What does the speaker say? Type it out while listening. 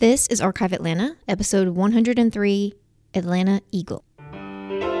This is Archive Atlanta, episode 103, Atlanta Eagle.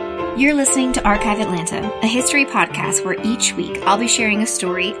 You're listening to Archive Atlanta, a history podcast where each week I'll be sharing a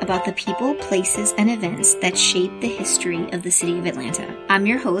story about the people, places, and events that shape the history of the city of Atlanta. I'm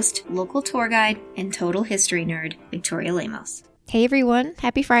your host, local tour guide, and total history nerd, Victoria Lemos. Hey everyone,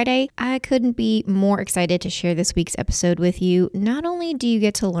 happy Friday. I couldn't be more excited to share this week's episode with you. Not only do you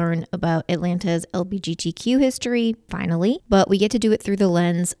get to learn about Atlanta's LGBTQ history, finally, but we get to do it through the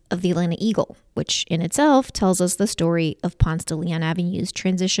lens of the Atlanta Eagle, which in itself tells us the story of Ponce de Leon Avenue's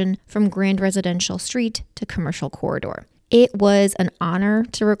transition from Grand Residential Street to Commercial Corridor. It was an honor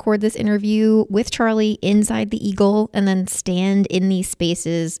to record this interview with Charlie inside the Eagle and then stand in these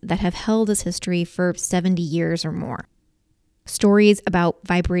spaces that have held this history for 70 years or more. Stories about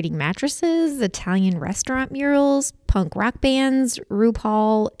vibrating mattresses, Italian restaurant murals, punk rock bands,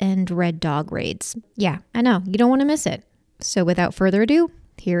 RuPaul, and Red Dog raids. Yeah, I know, you don't want to miss it. So without further ado,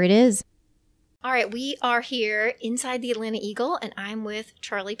 here it is. All right, we are here inside the Atlanta Eagle, and I'm with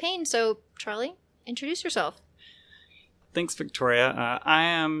Charlie Payne. So, Charlie, introduce yourself. Thanks, Victoria. I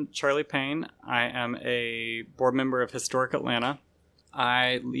am Charlie Payne. I am a board member of Historic Atlanta.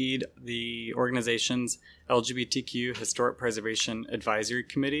 I lead the organization's LGBTQ Historic Preservation Advisory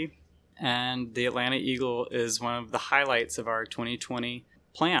Committee, and the Atlanta Eagle is one of the highlights of our 2020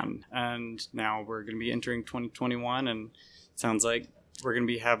 plan. And now we're going to be entering 2021, and it sounds like we're going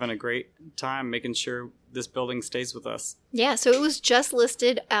to be having a great time making sure this building stays with us. Yeah, so it was just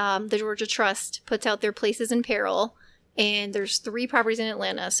listed. The Georgia Trust puts out their places in peril. And there's 3 properties in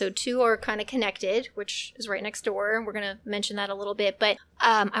Atlanta. So 2 are kind of connected, which is right next door. We're going to mention that a little bit. But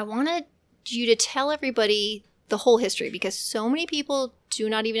I wanted you to tell everybody the whole history because so many people do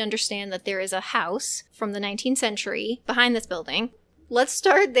not even understand that there is a house from the 19th century behind this building. Let's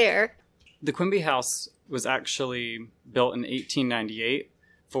start there. The Quimby House was actually built in 1898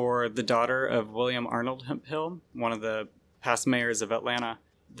 for the daughter of William Arnold Hemphill, one of the past mayors of Atlanta,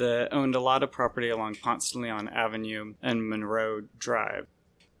 that owned a lot of property along Ponce de Leon Avenue and Monroe Drive.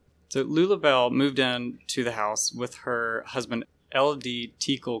 So Lula Bell moved in to the house with her husband L.D.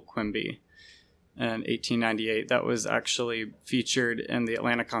 Teakle Quimby in 1898. That was actually featured in the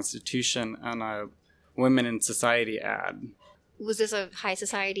Atlanta Constitution on a Women in Society ad. Was this a high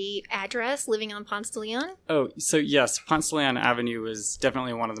society address living on Ponce de Leon? Oh, so yes, Ponce de Leon Avenue was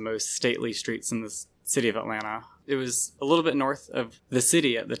definitely one of the most stately streets in the city of Atlanta. It was a little bit north of the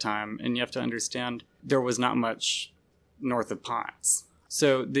city at the time, and you have to understand there was not much north of Ponce.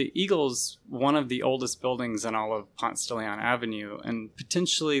 So the Eagle's one of the oldest buildings in all of Ponce de Leon Avenue, and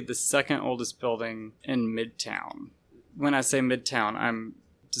potentially the second oldest building in Midtown. When I say Midtown, I'm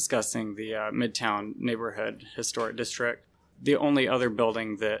discussing the Midtown Neighborhood Historic District. The only other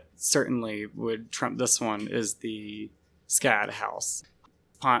building that certainly would trump this one is the SCAD House.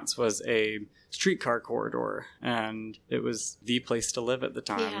 Ponce was a streetcar corridor, and it was the place to live at the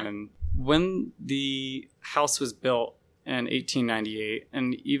time. Yeah. And when the house was built in 1898,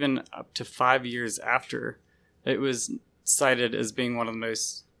 and even up to 5 years after, it was cited as being one of the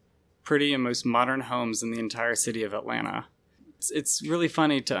most pretty and most modern homes in the entire city of Atlanta. It's really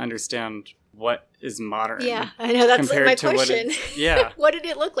funny to understand what is modern. Yeah, I know, that's my question. Yeah. What did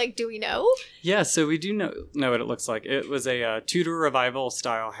it look like? Do we know? Yeah, so we do know what it looks like. It was a Tudor Revival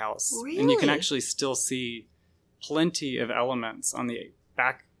style house. Really? And you can actually still see plenty of elements on the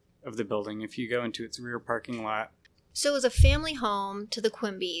back of the building if you go into its rear parking lot. So it was a family home to the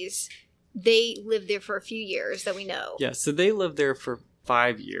Quimbys. They lived there for a few years that we know. Yeah, so they lived there for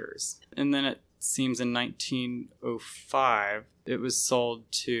 5 years. And then it seems in 1905, it was sold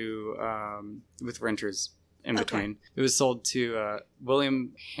to, with renters in between, It was sold to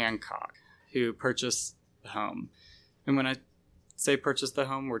William Hancock, who purchased the home. And when I say purchased the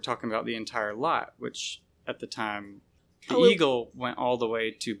home, we're talking about the entire lot, which at the time, the Eagle went all the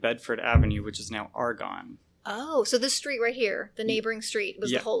way to Bedford Avenue, which is now Argonne. Oh, so this street right here, the neighboring street,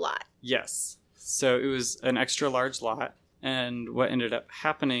 was the whole lot. Yes. So it was an extra large lot. And what ended up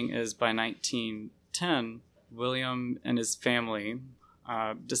happening is by 1910, William and his family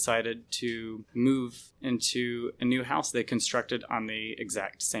decided to move into a new house they constructed on the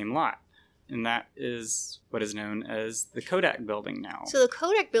exact same lot. And that is what is known as the Kodak Building now. So the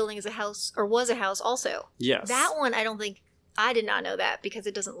Kodak Building is a house, or was a house also. Yes. That one, I did not know that because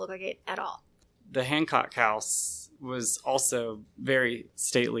it doesn't look like it at all. The Hancock House was also very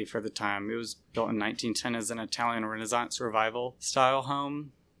stately for the time. It was built in 1910 as an Italian Renaissance Revival style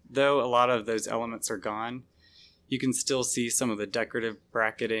home. Though a lot of those elements are gone, you can still see some of the decorative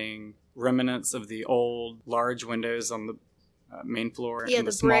bracketing, remnants of the old large windows on the main floor. Yeah, and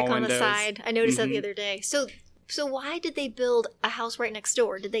the small brick on windows the side. I noticed that the other day. So So why did they build a house right next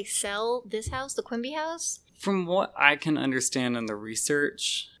door? Did they sell this house, the Quimby house? From what I can understand in the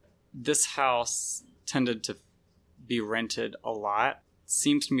research, this house tended to be rented a lot. It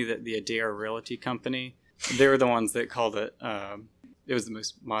seems to me that the Adair Realty Company, they were the ones that called it, it was the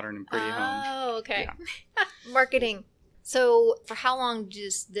most modern and pretty home. Oh, okay. Yeah. Marketing. So for how long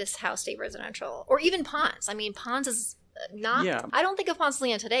does this house stay residential? Or even Ponce? I mean, Ponce is not... Yeah. I don't think of Ponce de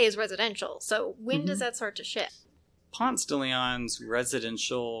Leon today as residential. So when does that start to shift? Ponce de Leon's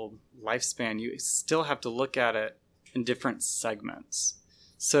residential lifespan, you still have to look at it in different segments.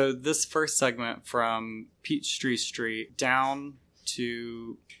 So this first segment from Peachtree Street down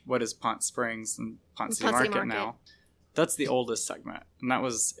to what is Ponce Springs and Ponce City Market now, that's the oldest segment. And that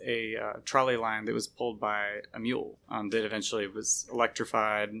was a trolley line that was pulled by a mule that eventually was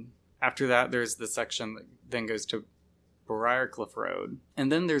electrified. After that, there's the section that then goes to Briarcliff Road.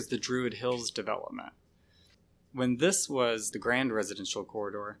 And then there's the Druid Hills development. When this was the Grand Residential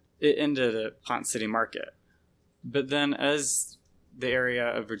Corridor, it ended at Ponce City Market. But then as the area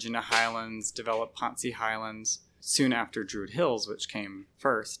of Virginia Highlands developed Ponce Highlands, soon after Druid Hills, which came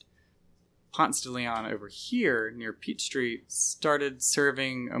first, Ponce de Leon over here near Peachtree started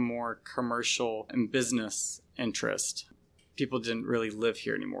serving a more commercial and business interest. People didn't really live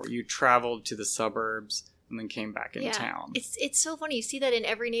here anymore. You traveled to the suburbs and then came back into town. It's so funny. You see that in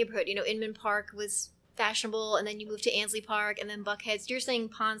every neighborhood. You know, Inman Park was fashionable, and then you move to Ansley Park, and then Buckhead. You're saying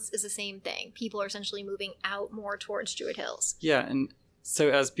Ponce is the same thing. People are essentially moving out more towards Druid Hills. Yeah, and so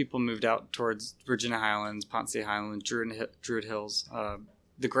as people moved out towards Virginia Highlands, Ponce Highlands, Druid Hills,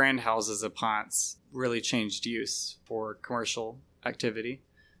 the grand houses of Ponce really changed use for commercial activity.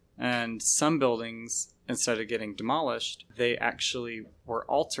 And some buildings, instead of getting demolished, they actually were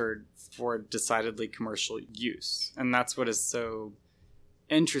altered for decidedly commercial use. And that's what is so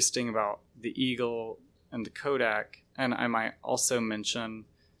interesting about the Eagle and the Kodak. And I might also mention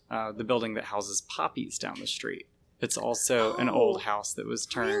the building that houses Poppies down the street. It's also an old house that was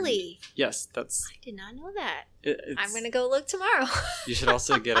turned. Really? Yes, that's... I did not know that. It's, I'm going to go look tomorrow. You should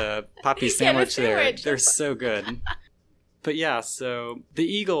also get a Poppy sandwich there. They're so good. But yeah, so the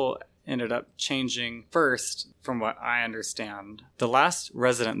Eagle ended up changing first, from what I understand. The last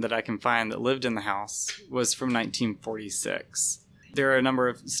resident that I can find that lived in the house was from 1946. There are a number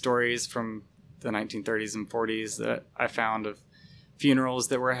of stories from the 1930s and 40s that I found of funerals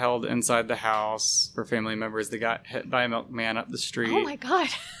that were held inside the house for family members that got hit by a milkman up the street. Oh my God.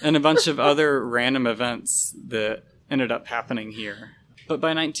 And a bunch of other random events that ended up happening here. But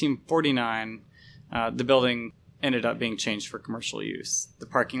by 1949, the building ended up being changed for commercial use. The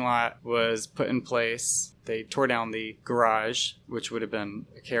parking lot was put in place. They tore down the garage, which would have been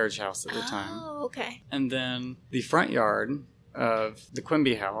a carriage house at the time. Oh, okay. And then the front yard of the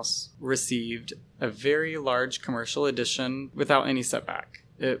Quimby house received a very large commercial addition without any setback.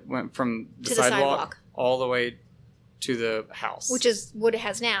 It went from the sidewalk all the way to the house. Which is what it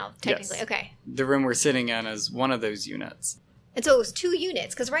has now, technically. Yes. Okay. The room we're sitting in is one of those units. And so it was 2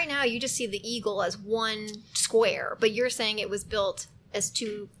 units, because right now you just see the Eagle as one square, but you're saying it was built as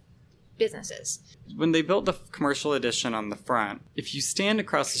 2 businesses. When they built the commercial addition on the front, if you stand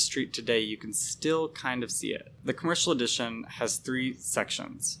across the street today, you can still kind of see it. The commercial addition has 3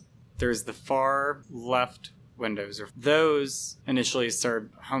 sections. There's the far left windows. Those initially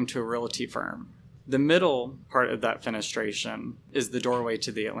served home to a realty firm. The middle part of that fenestration is the doorway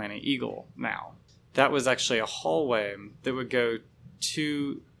to the Atlanta Eagle now. That was actually a hallway that would go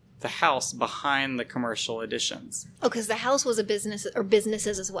to the house behind the commercial additions. Oh, because the house was a business, or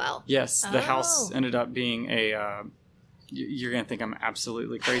businesses as well. Yes, the house ended up being a... you're going to think I'm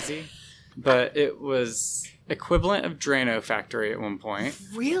absolutely crazy, but it was equivalent of Drano factory at one point.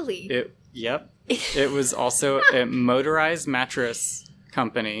 Really? Yep. It was also a motorized mattress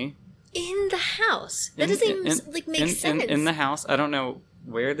company. In the house? That doesn't even make sense. In the house. I don't know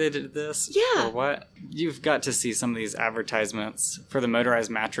where they did this or what. You've got to see some of these advertisements for the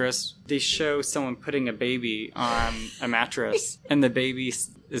motorized mattress. They show someone putting a baby on a mattress and the baby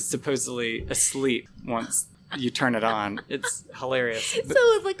is supposedly asleep once you turn it on. It's hilarious. So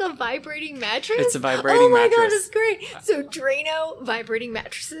it's like a vibrating mattress? It's a vibrating mattress. Oh my God, that's great. So Drano, vibrating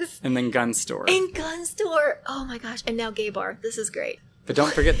mattresses. And then Gun Store. And Gun Store. Oh my gosh. And now Gay Bar. This is great. But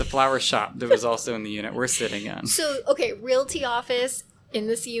don't forget the flower shop that was also in the unit we're sitting in. So, okay, realty office in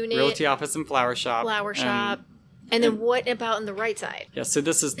this unit. Realty office and flower shop. And then what about on the right side? Yeah, so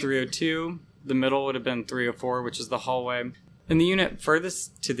this is 302. The middle would have been 304, which is the hallway. In the unit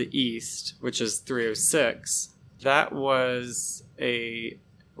furthest to the east, which is 306, that was a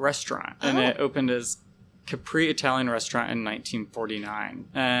restaurant. And it opened as Capri Italian restaurant in 1949.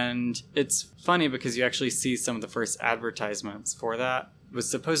 And it's funny because you actually see some of the first advertisements for that. It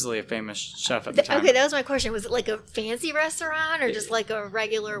was supposedly a famous chef at the time. Okay, that was my question. Was it like a fancy restaurant or just like a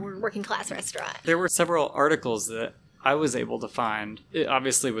regular working class restaurant? There were several articles that I was able to find. It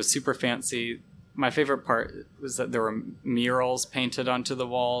obviously was super fancy. My favorite part was that there were murals painted onto the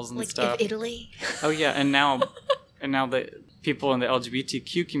walls and like stuff. Like Italy? Oh, yeah. And now the people in the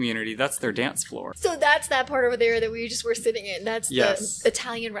LGBTQ community, that's their dance floor. So that's that part over there that we just were sitting in. That's yes. The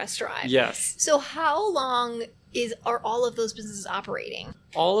Italian restaurant. Yes. So how long are all of those businesses operating?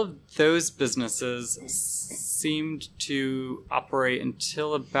 All of those businesses seemed to operate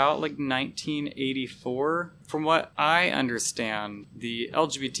until about like 1984. From what I understand, the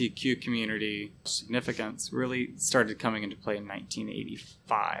LGBTQ community significance really started coming into play in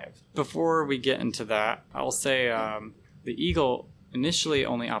 1985. Before we get into that, I'll say the Eagle initially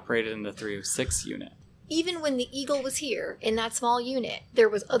only operated in the 306 unit. Even when the Eagle was here, in that small unit, there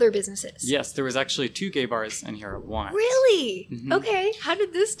was other businesses. Yes, there was actually 2 gay bars in here at once. Really? Mm-hmm. Okay. How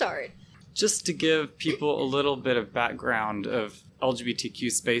did this start? Just to give people a little bit of background of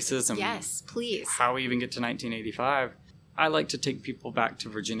LGBTQ spaces and yes, please. How we even get to 1985, I like to take people back to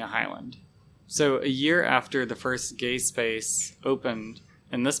Virginia Highland. So a year after the first gay space opened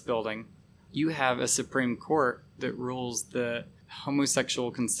in this building, you have a Supreme Court that rules that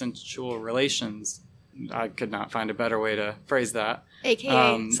homosexual consensual relations, I could not find a better way to phrase that.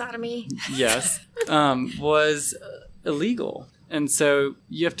 AKA sodomy. Yes. Was illegal. And so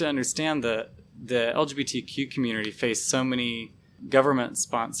you have to understand that the LGBTQ community faced so many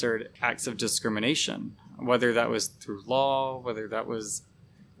government-sponsored acts of discrimination, whether that was through law, whether that was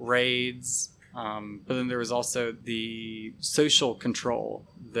raids. But then there was also the social control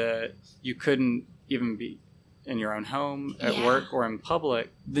that you couldn't even be in your own home, at work, or in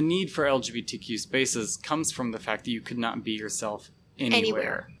public. The need for LGBTQ spaces comes from the fact that you could not be yourself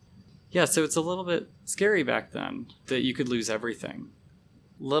anywhere. Yeah, so it's a little bit scary back then that you could lose everything.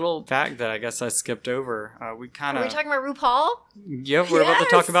 Little fact that I guess I skipped over. Are we talking about RuPaul? Yeah, we're about to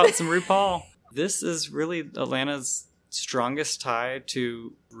talk about some RuPaul. This is really Atlanta's strongest tie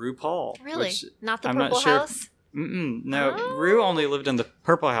to RuPaul. Really? Not the I'm Purple not sure House? No, Ru only lived in the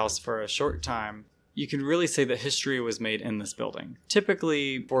Purple House for a short time. You can really say that history was made in this building.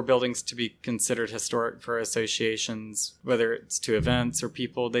 Typically, for buildings to be considered historic for associations, whether it's to events or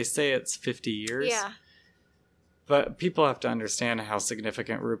people, they say it's 50 years. Yeah. But people have to understand how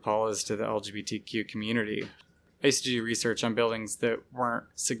significant RuPaul is to the LGBTQ community. I used to do research on buildings that weren't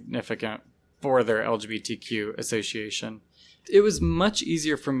significant for their LGBTQ association. It was much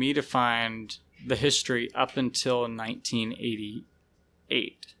easier for me to find the history up until 1988.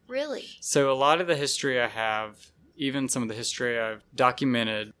 Really? So a lot of the history I have, even some of the history I've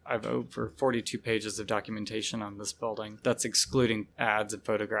documented, I've over 42 pages of documentation on this building. That's excluding ads and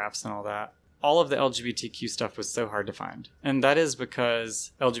photographs and all that. All of the LGBTQ stuff was so hard to find. And that is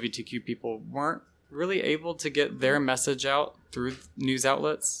because LGBTQ people weren't really able to get their message out through news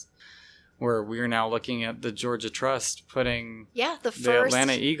outlets, where we are now looking at the Georgia Trust putting the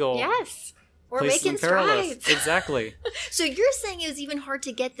Atlanta Eagle. Yes. We're making strides. Exactly. So you're saying it was even hard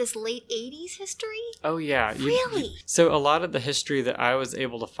to get this late 80s history? Oh, yeah. Really? So a lot of the history that I was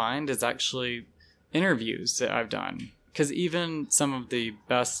able to find is actually interviews that I've done. Because even some of the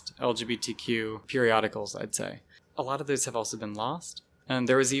best LGBTQ periodicals, I'd say, a lot of those have also been lost. And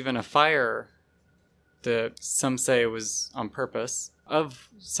there was even a fire that some say was on purpose of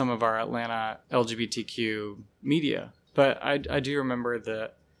some of our Atlanta LGBTQ media. But I do remember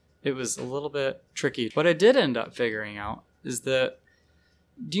that it was a little bit tricky. What I did end up figuring out is that,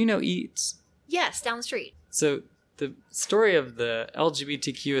 do you know Eats? Yes, down the street. So the story of the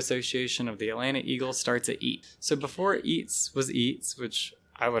LGBTQ Association of the Atlanta Eagle starts at Eats. So before Eats was Eats, which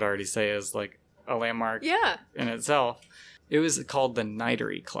I would already say is like a landmark in itself, it was called the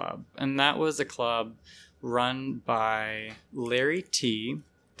Nightery Club. And that was a club run by Larry T.,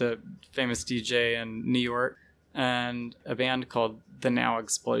 the famous DJ in New York, and a band called The Now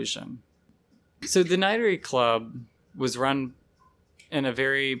Explosion. So the Nightery Club was run in a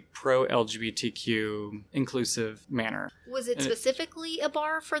very pro-LGBTQ inclusive manner. Was it specifically a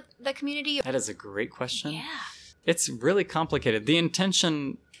bar for the community? That is a great question. Yeah. It's really complicated. The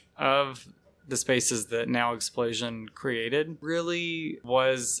intention of the spaces that Now Explosion created really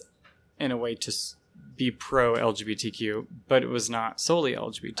was in a way to be pro-LGBTQ, but it was not solely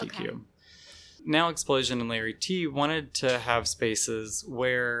LGBTQ. Okay. Now Explosion and Larry T wanted to have spaces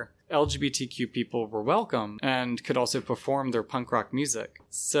where LGBTQ people were welcome and could also perform their punk rock music.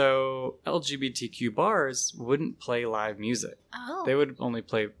 So LGBTQ bars wouldn't play live music. Oh. They would only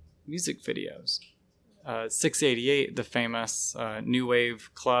play music videos. 688, the famous New Wave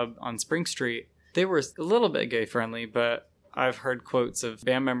club on Spring Street, they were a little bit gay friendly, but I've heard quotes of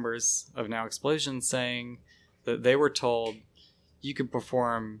band members of Now Explosion saying that they were told you could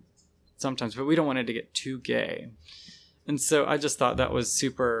perform sometimes, but we don't want it to get too gay. And so I just thought that was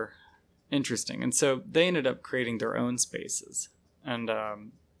super interesting. And so they ended up creating their own spaces. And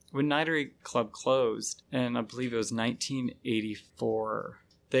when Nidery Club closed, and I believe it was 1984,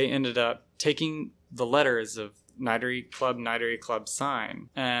 they ended up taking the letters of Nidery Club sign,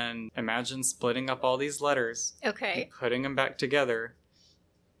 and imagine splitting up all these letters, okay, putting them back together.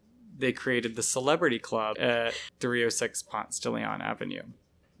 They created the Celebrity Club at 306 Ponce de Leon Avenue.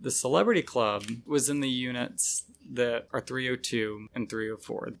 The Celebrity Club was in the units that are 302 and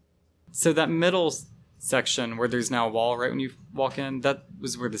 304. So that middle section where there's now a wall right when you walk in, that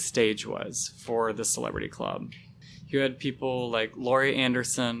was where the stage was for the Celebrity Club. You had people like Laurie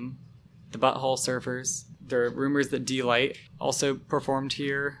Anderson, the Butthole Surfers. There are rumors that D-Light also performed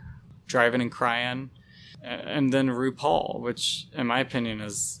here, Driving and Crying, and then RuPaul, which in my opinion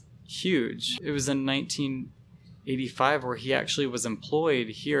is huge. It was in 1985 where he actually was employed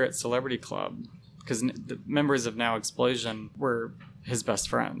here at Celebrity Club because the members of Now Explosion were his best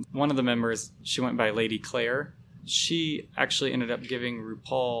friends. One of the members, she went by Lady Claire. She actually ended up giving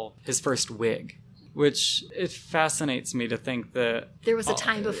RuPaul his first wig, which it fascinates me to think that there was a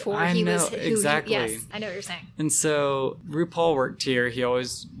time before he was who exactly. Yes, I know what you're saying. And so RuPaul worked here. He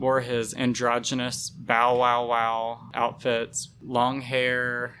always wore his androgynous bow wow wow outfits, long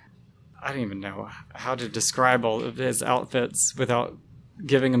hair. I don't even know how to describe all of his outfits without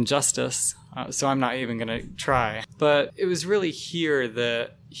giving him justice. So I'm not even going to try. But it was really here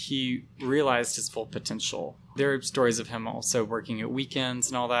that he realized his full potential. There are stories of him also working at weekends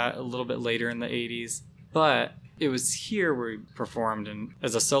and all that a little bit later in the 80s. But it was here where he performed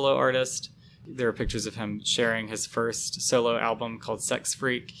as a solo artist. There are pictures of him sharing his first solo album called Sex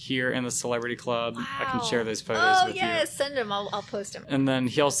Freak here in the Celebrity Club. Wow. I can share those photos with you. Oh, yes, send them. I'll post them. And then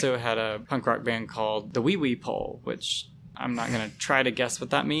he also had a punk rock band called the Wee Wee Pole, which I'm not going to try to guess what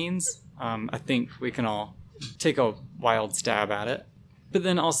that means. I think we can all take a wild stab at it. But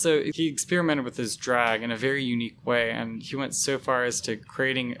then also, he experimented with his drag in a very unique way, and he went so far as to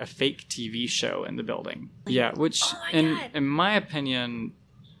creating a fake TV show in the building. Yeah, which, in my opinion,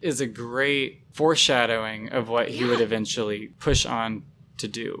 is a great foreshadowing of what he would eventually push on to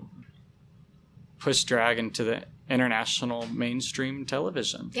do. Push drag into the international mainstream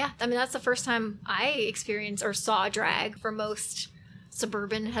television. Yeah, I mean, that's the first time I experienced or saw drag for most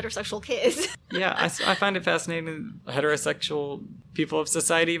suburban heterosexual kids. Yeah, I find it fascinating heterosexual people of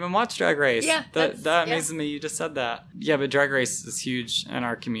society even watch Drag Race. Yeah, that amazes me you just said that. Yeah, but Drag Race is huge in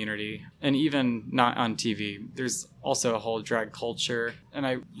our community, and even not on TV. There's also a whole drag culture, and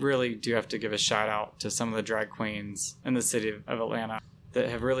I really do have to give a shout out to some of the drag queens in the city of Atlanta that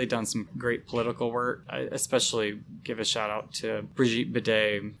have really done some great political work. I especially give a shout out to Brigitte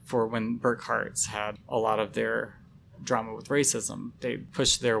Bidet for when Burke Harts had a lot of their drama with racism. They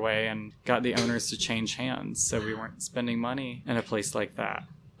pushed their way and got the owners to change hands so we weren't spending money in a place like that.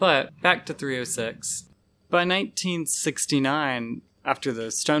 But back to 306. By 1969, after the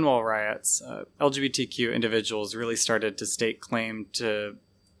Stonewall riots, LGBTQ individuals really started to stake claim to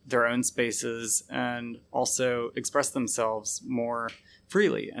their own spaces and also express themselves more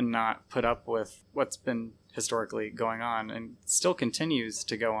freely and not put up with what's been historically going on and still continues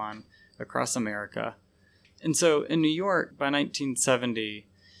to go on across America. And so in New York, by 1970,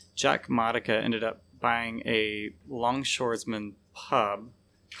 Jack Modica ended up buying a longshoresman pub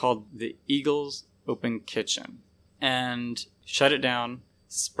called the Eagles Open Kitchen and shut it down,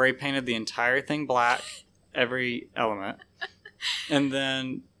 spray painted the entire thing black, every element, and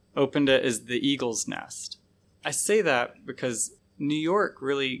then opened it as the Eagle's Nest. I say that because New York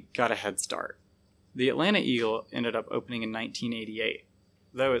really got a head start. The Atlanta Eagle ended up opening in 1988,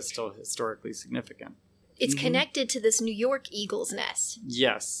 though it's still historically significant. It's connected to this New York Eagle's Nest.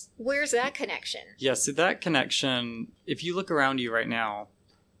 Yes. Where's that connection? Yes, so that connection, if you look around you right now,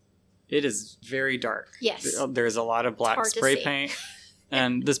 it is very dark. Yes. There's a lot of black spray paint.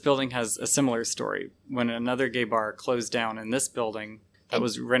 And this building has a similar story. When another gay bar closed down in this building, that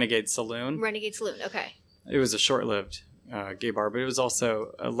was Renegade Saloon. Renegade Saloon, okay. It was a short-lived gay bar, but it was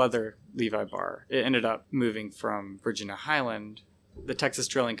also a leather Levi bar. It ended up moving from Virginia Highland, the Texas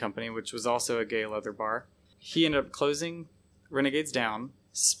Drilling Company, which was also a gay leather bar. He ended up closing Renegades down,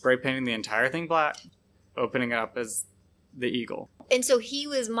 spray painting the entire thing black, opening it up as the Eagle. And so he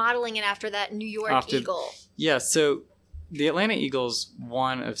was modeling it after that New York Eagle. Yeah, so the Atlanta Eagle's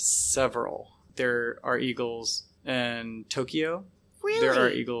one of several. There are Eagles in Tokyo. Really? There are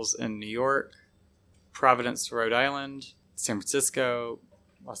Eagles in New York. Providence, Rhode Island, San Francisco,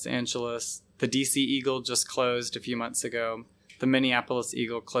 Los Angeles. The DC Eagle just closed a few months ago. The Minneapolis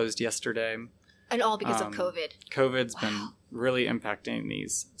Eagle closed yesterday. And all because of COVID. COVID's been really impacting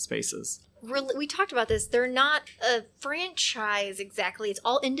these spaces. We talked about this. They're not a franchise exactly. It's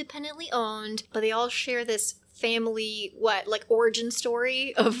all independently owned, but they all share this family, origin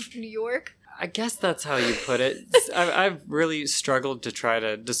story of New York? I guess that's how you put it. I've really struggled to try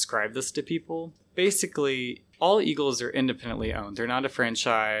to describe this to people. Basically, all Eagles are independently owned. They're not a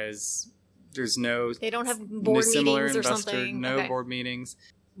franchise. There's no... They don't have board meetings or something? No board meetings.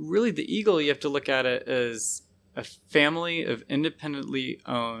 Really, the Eagle, you have to look at it as a family of independently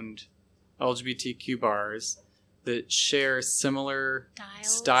owned LGBTQ bars that share similar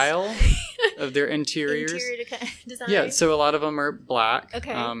style of their interiors. Interior design? Yeah, so a lot of them are black.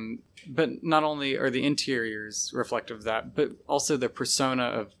 Okay. But not only are the interiors reflective of that, but also the persona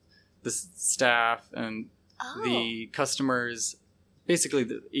of the staff and the customers, basically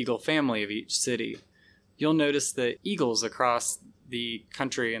the Eagle family of each city. You'll notice that Eagles across the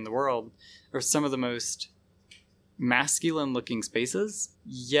country and the world are some of the most masculine-looking spaces,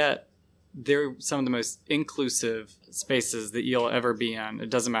 yet they're some of the most inclusive spaces that you'll ever be in. It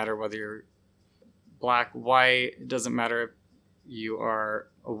doesn't matter whether you're black, white, it doesn't matter if you are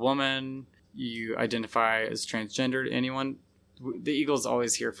a woman, you identify as transgendered, anyone. The Eagle's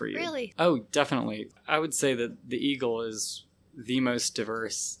always here for you. Really? Oh, definitely. I would say that the Eagle is the most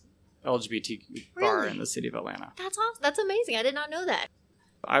diverse LGBTQ bar in the city of Atlanta. That's awesome. That's amazing. I did not know that.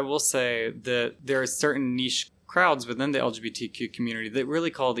 I will say that there are certain niche crowds within the LGBTQ community that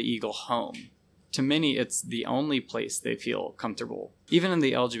really call the Eagle home. To many, it's the only place they feel comfortable. Even in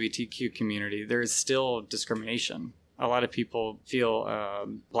the LGBTQ community, there is still discrimination. A lot of people feel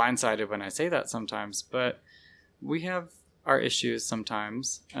blindsided when I say that sometimes, but we have our issues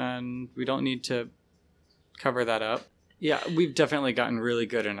sometimes, and we don't need to cover that up. Yeah, we've definitely gotten really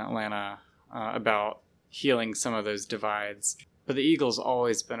good in Atlanta about healing some of those divides. But the Eagle's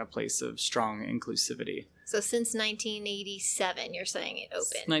always been a place of strong inclusivity. So since 1987, you're saying it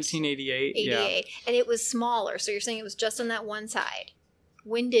opened? 1988, 88. Yeah. And it was smaller, so you're saying it was just on that one side.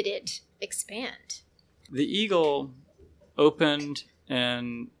 When did it expand? The Eagle opened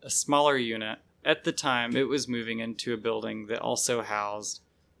in a smaller unit. At the time, it was moving into a building that also housed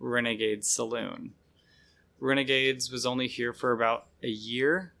Renegade's Saloon. Renegade's was only here for about a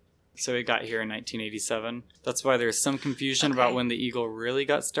year, so it got here in 1987. That's why there's some confusion about when the Eagle really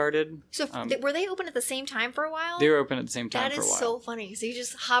got started. So were they open at the same time for a while? They were open at the same time for a while. That is so funny. So you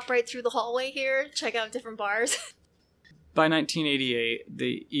just hop right through the hallway here, check out different bars. By 1988,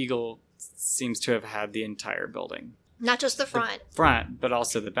 the Eagle seems to have had the entire building. Not just the front. The front, but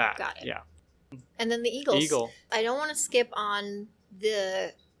also the back. Got it. Yeah. And then the Eagle. I don't want to skip on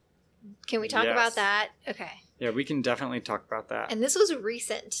the... Can we talk about that? Okay. Yeah, we can definitely talk about that. And this was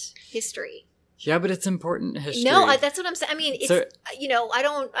recent history. Yeah, but it's important history. No, that's what I'm saying. I mean, it's,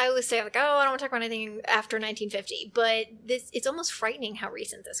 I always say, I don't want to talk about anything after 1950, but it's almost frightening how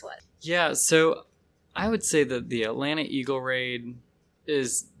recent this was. Yeah, so I would say that the Atlanta Eagle Raid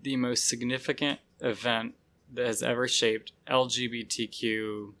is the most significant event that has ever shaped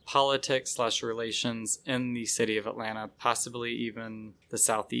LGBTQ politics / relations in the city of Atlanta, possibly even the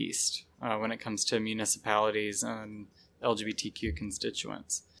Southeast, when it comes to municipalities and LGBTQ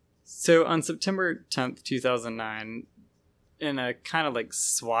constituents. So on September 10th, 2009, in a kind of like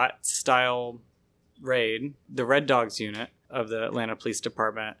SWAT-style raid, the Red Dogs unit of the Atlanta Police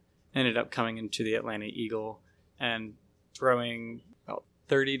Department ended up coming into the Atlanta Eagle and throwing about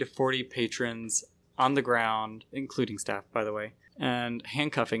 30 to 40 patrons on the ground, including staff, by the way, and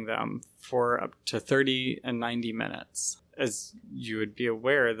handcuffing them for up to 30 and 90 minutes. As you would be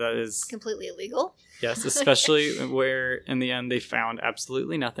aware, that is... completely illegal. Yes, especially where in the end they found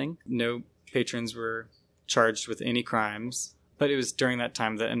absolutely nothing. No patrons were charged with any crimes. But it was during that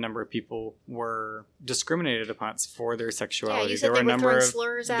time that a number of people were discriminated upon for their sexuality. Yeah, you said they were throwing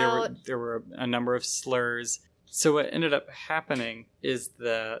slurs out. There were a number of slurs. So what ended up happening is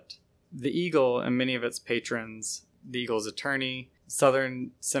that the Eagle and many of its patrons, the Eagle's attorney,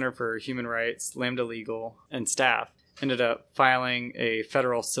 Southern Center for Human Rights, Lambda Legal, and staff ended up filing a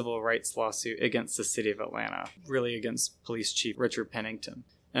federal civil rights lawsuit against the city of Atlanta, really against Police Chief Richard Pennington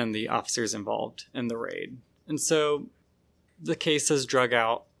and the officers involved in the raid. And so the case has drug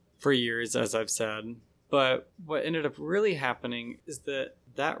out for years, as I've said, but what ended up really happening is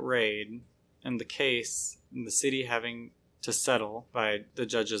that raid and the case and the city having to settle by the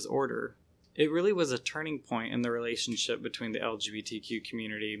judge's order, it really was a turning point in the relationship between the LGBTQ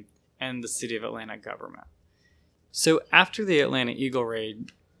community and the city of Atlanta government. So after the Atlanta Eagle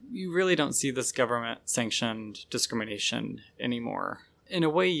Raid, you really don't see this government-sanctioned discrimination anymore. In a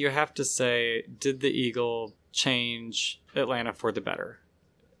way, you have to say, did the Eagle change Atlanta for the better?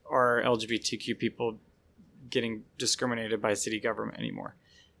 Are LGBTQ people getting discriminated by city government anymore?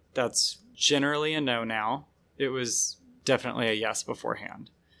 That's generally a no now. It was definitely a yes beforehand.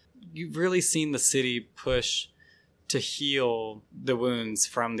 You've really seen the city push to heal the wounds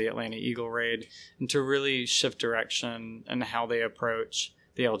from the Atlanta Eagle raid and to really shift direction in how they approach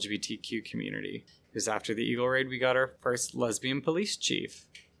the LGBTQ community. Because after the Eagle raid, we got our first lesbian police chief.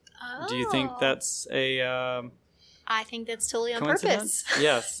 Oh. Do you think that's a I think that's totally on coincidence? purpose.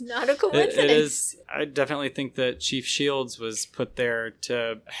 Yes. Not a coincidence. It is. I definitely think that Chief Shields was put there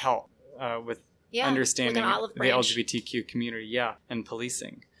to help with understanding with the LGBTQ community, and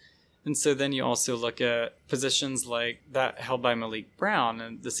policing. And so then you also look at positions like that held by Malik Brown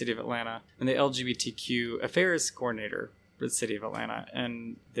in the city of Atlanta and the LGBTQ affairs coordinator for the city of Atlanta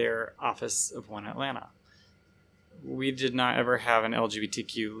and their office of One Atlanta. We did not ever have an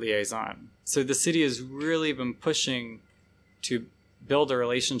LGBTQ liaison. So the city has really been pushing to build a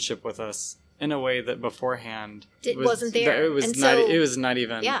relationship with us in a way that beforehand wasn't there. It was not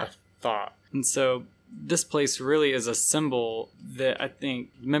even a thought. And so this place really is a symbol that I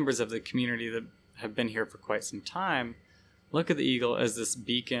think members of the community that have been here for quite some time look at the Eagle as this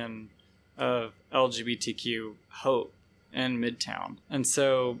beacon of LGBTQ hope in Midtown. And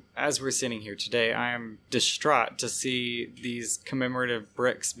so as we're sitting here today, I am distraught to see these commemorative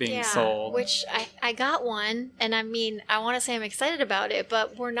bricks being sold. Which I got one, and I mean, I want to say I'm excited about it,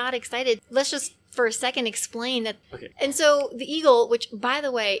 but we're not excited. Let's just for a second explain that. Okay. And so the Eagle, which by the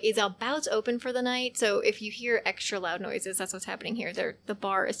way is about to open for the night, so if you hear extra loud noises, that's what's happening here. The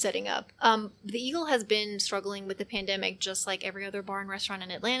bar is setting up. The Eagle has been struggling with the pandemic just like every other bar and restaurant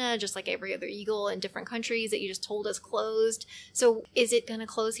in Atlanta, just like every other Eagle in different countries that you just told us closed. So is it going to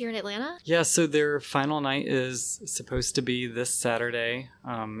close here in Atlanta? Yeah, so their final night is supposed to be this Saturday,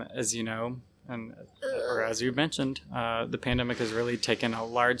 as you know, or as you mentioned, the pandemic has really taken a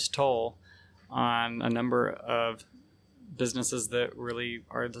large toll on a number of businesses that really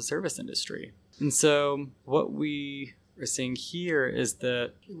are the service industry. And so what we are seeing here is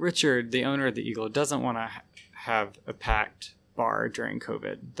that Richard, the owner of the Eagle, doesn't want to have a packed bar during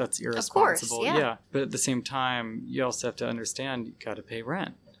COVID. That's irresponsible. Of course, yeah. But at the same time, you also have to understand you got to pay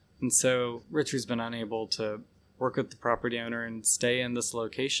rent. And so Richard's been unable to work with the property owner and stay in this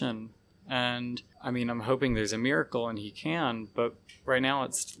location. And I mean, I'm hoping there's a miracle and he can, but right now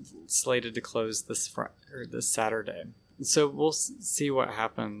it's slated to close this Saturday. So we'll see what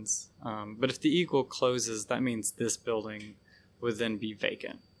happens. But if the Eagle closes, that means this building would then be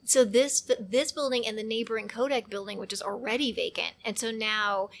vacant. So this building and the neighboring Kodak building, which is already vacant. And so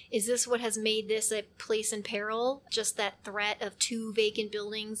now, is this what has made this a place in peril? Just that threat of two vacant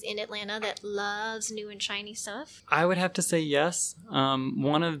buildings in Atlanta that loves new and shiny stuff? I would have to say yes.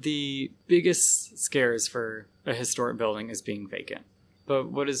 One of the biggest scares for a historic building is being vacant.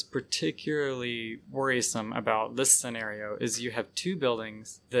 But what is particularly worrisome about this scenario is you have two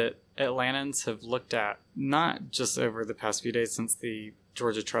buildings that Atlantans have looked at, not just over the past few days since the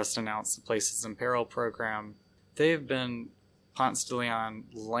Georgia Trust announced the Places in Peril program. They have been constantly on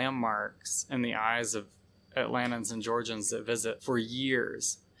landmarks in the eyes of Atlantans and Georgians that visit for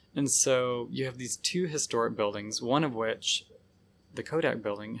years. And so you have these two historic buildings, one of which, the Kodak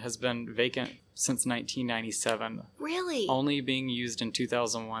building, has been vacant since 1997. Really? Only being used in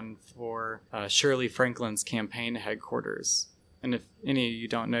 2001 for Shirley Franklin's campaign headquarters. And if any of you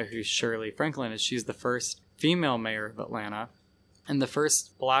don't know who Shirley Franklin is, she's the first female mayor of Atlanta and the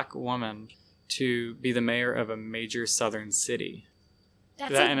first black woman to be the mayor of a major southern city.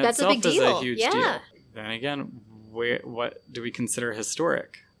 That's a big deal. Is a huge deal. Then again, what do we consider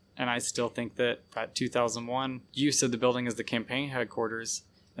historic? And I still think that 2001 use of the building as the campaign headquarters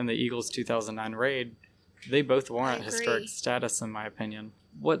and the Eagles' 2009 raid, they both warrant historic status, in my opinion.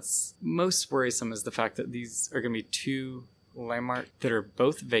 What's most worrisome is the fact that these are going to be two landmarks that are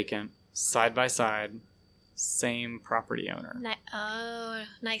both vacant, side by side, same property owner.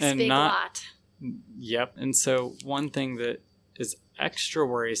 Nice and big lot. Yep. And so one thing that is extra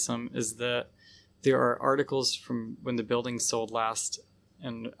worrisome is that there are articles from when the building sold last,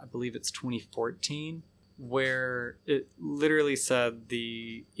 and I believe it's 2014, where it literally said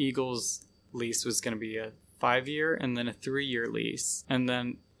the Eagles lease was going to be a 5-year and then a 3-year lease. And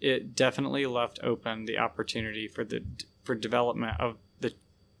then it definitely left open the opportunity for development of the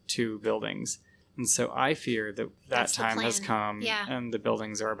two buildings. And so I fear that That's the time has plan. come Yeah. and the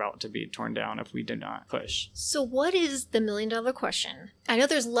buildings are about to be torn down if we do not push. So what is the $1 million question? I know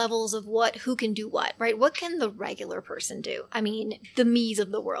there's levels of who can do what, right? What can the regular person do? I mean, the me's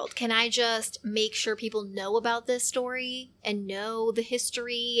of the world. Can I just make sure people know about this story and know the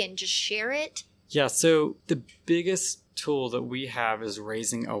history and just share it? Yeah, so the biggest tool that we have is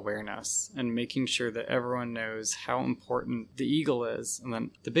raising awareness and making sure that everyone knows how important the eagle is. And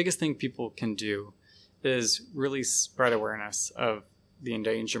then the biggest thing people can do is really spread awareness of the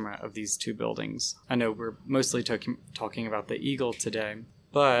endangerment of these two buildings. I know we're mostly talking about the eagle today,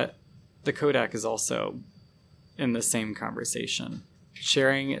 but the Kodak is also in the same conversation.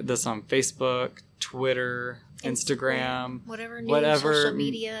 Sharing this on Facebook, Twitter, Instagram, whatever new social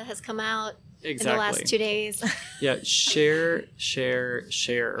media has come out. Exactly. In the last 2 days. Yeah, share.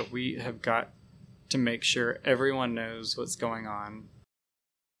 We have got to make sure everyone knows what's going on.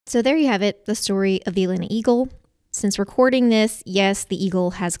 So there you have it, the story of the Atlanta Eagle. Since recording this, yes, the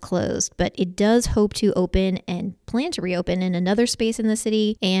Eagle has closed, but it does hope to open and plan to reopen in another space in the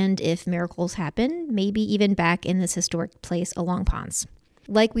city, and if miracles happen, maybe even back in this historic place along Ponce.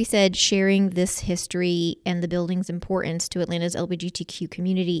 Like we said, sharing this history and the building's importance to Atlanta's LGBTQ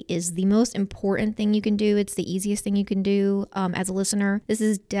community is the most important thing you can do. It's the easiest thing you can do as a listener. This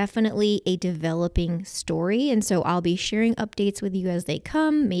is definitely a developing story, and so I'll be sharing updates with you as they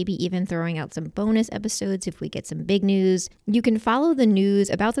come, maybe even throwing out some bonus episodes if we get some big news. You can follow the news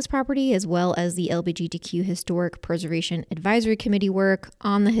about this property as well as the LGBTQ Historic Preservation Advisory Committee work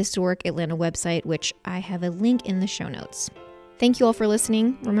on the Historic Atlanta website, which I have a link in the show notes. Thank you all for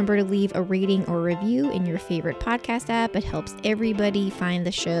listening. Remember to leave a rating or review in your favorite podcast app. It helps everybody find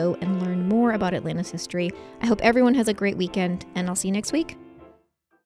the show and learn more about Atlanta's history. I hope everyone has a great weekend, and I'll see you next week.